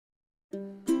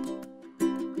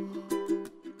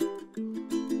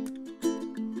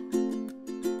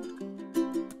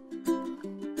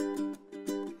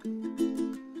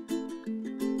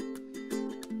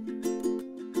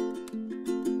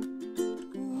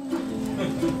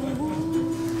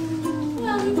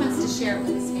share it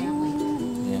with his family.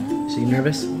 Yeah. So you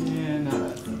nervous? Yeah,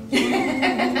 not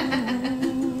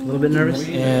A little bit nervous?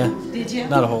 Yeah. Did you?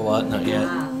 Not a whole lot, not yet.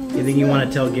 You think you want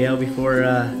to tell Gayle before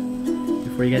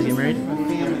you guys get married?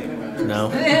 No.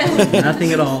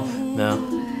 Nothing at all. No.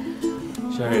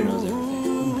 She already knows everything.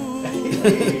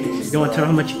 You don't want to tell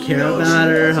her how much you care about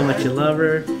her, how much you love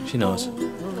her. She knows.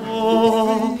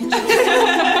 Oh.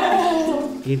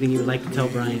 Anything you would like to tell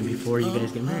Brian before you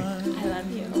guys get married? I love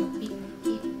you.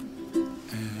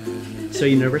 So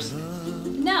you nervous?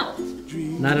 No,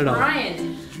 Not at all.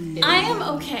 Brian. I am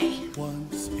okay.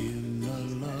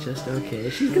 Just okay.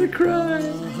 She's gonna cry.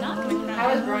 I'm not gonna cry. How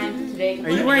is Brian today? Are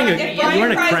you wearing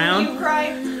a crown?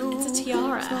 It's a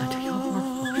tiara.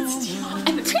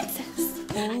 I'm a princess.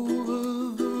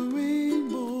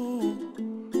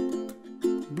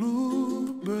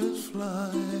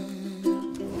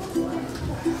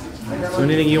 So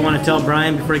anything you want to tell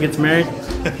Brian before he gets married?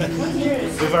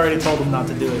 We've already told him not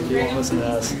to do it. He won't listen to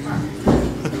us.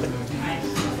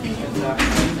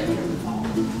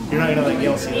 You're not gonna let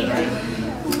Gayle see it, right?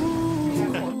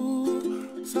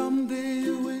 Someday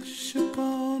you wish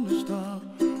upon a star,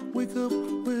 wake up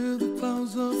where the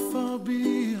clouds are far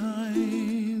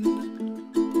behind.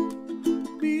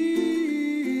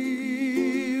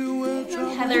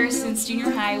 Known Heather since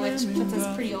junior high, which puts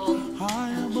us pretty old.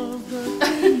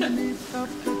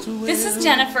 This is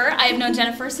Jennifer. I have known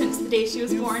Jennifer since the day she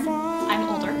was born. I'm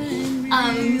older.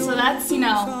 So that's, 7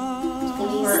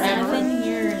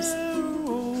 years.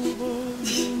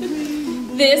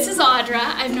 This is Audra.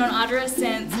 I've known Audra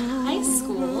since high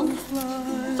school.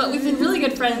 But we've been really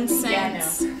good friends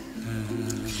since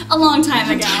a long time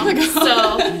ago.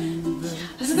 So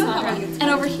this is Audra. And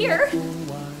over here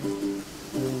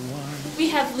we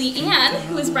have Leanne,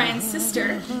 who is Brian's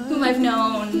sister, whom I've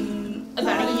known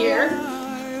about a year. I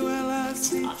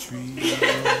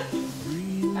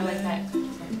like that.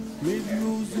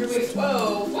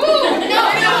 Whoa!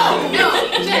 No!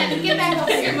 Jen, get back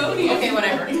over here. Okay,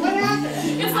 whatever. What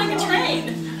happened? It's like a train.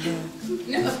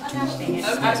 No, gosh dang it. I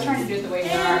was trying to do it the way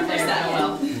you are there.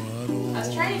 Well, I was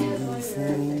trying to do it the way you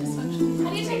How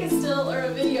do you take a still or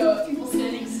a video of people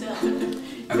standing still?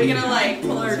 Are we gonna like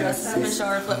pull our dress up and show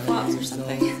our flip flops or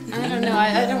something? I don't know.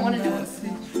 I don't want to know.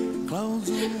 Clouds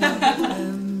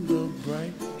and the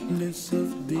brightness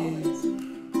of day.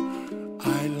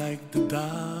 I like the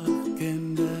dark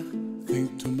and I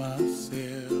think to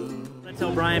myself. Let's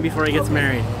tell Brian before he gets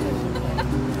married.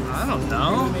 I don't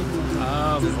know.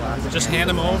 Just hand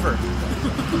him over.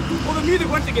 Well, the music,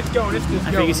 once it gets going, it's just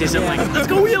I think you say something like, let's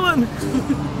go wheeling!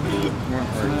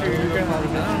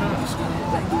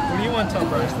 What do you want to tell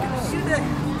Bryce?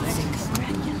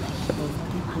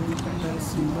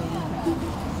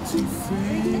 See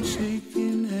friends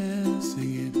shaking and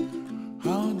singing,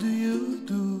 how do you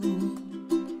do?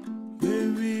 They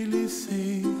really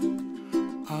say,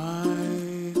 I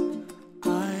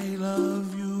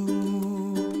love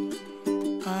you.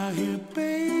 I hear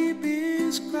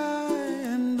babies cry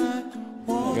and I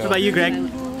walk. What about you, Greg?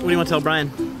 What do you want to tell Brian?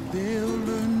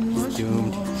 He's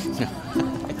doomed.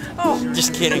 Oh,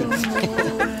 just kidding.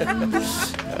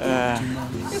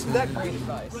 Isn't that great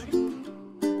advice?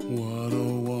 What a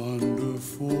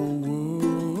wonderful world.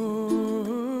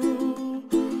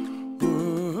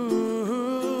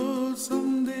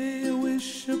 Someday I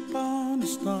wish upon a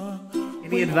star.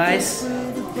 Any advice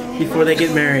before they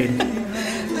get married?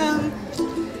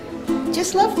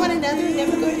 Just love one another and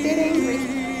never go to bed angry.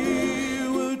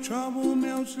 Where trouble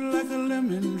melts like a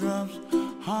lemon drops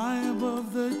high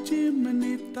above the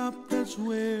chimney top. That's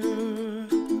where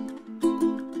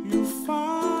you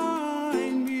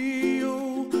find me,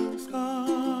 oh,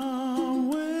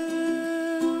 somewhere.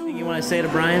 Anything you want to say to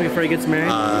Brian before he gets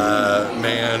married?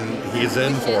 Man, he's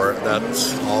in for it.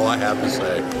 That's all I have to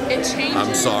say. It changes.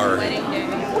 I'm sorry. Wedding day.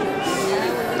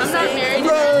 I'm not married.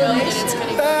 Run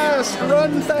fast!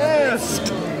 Run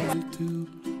fast!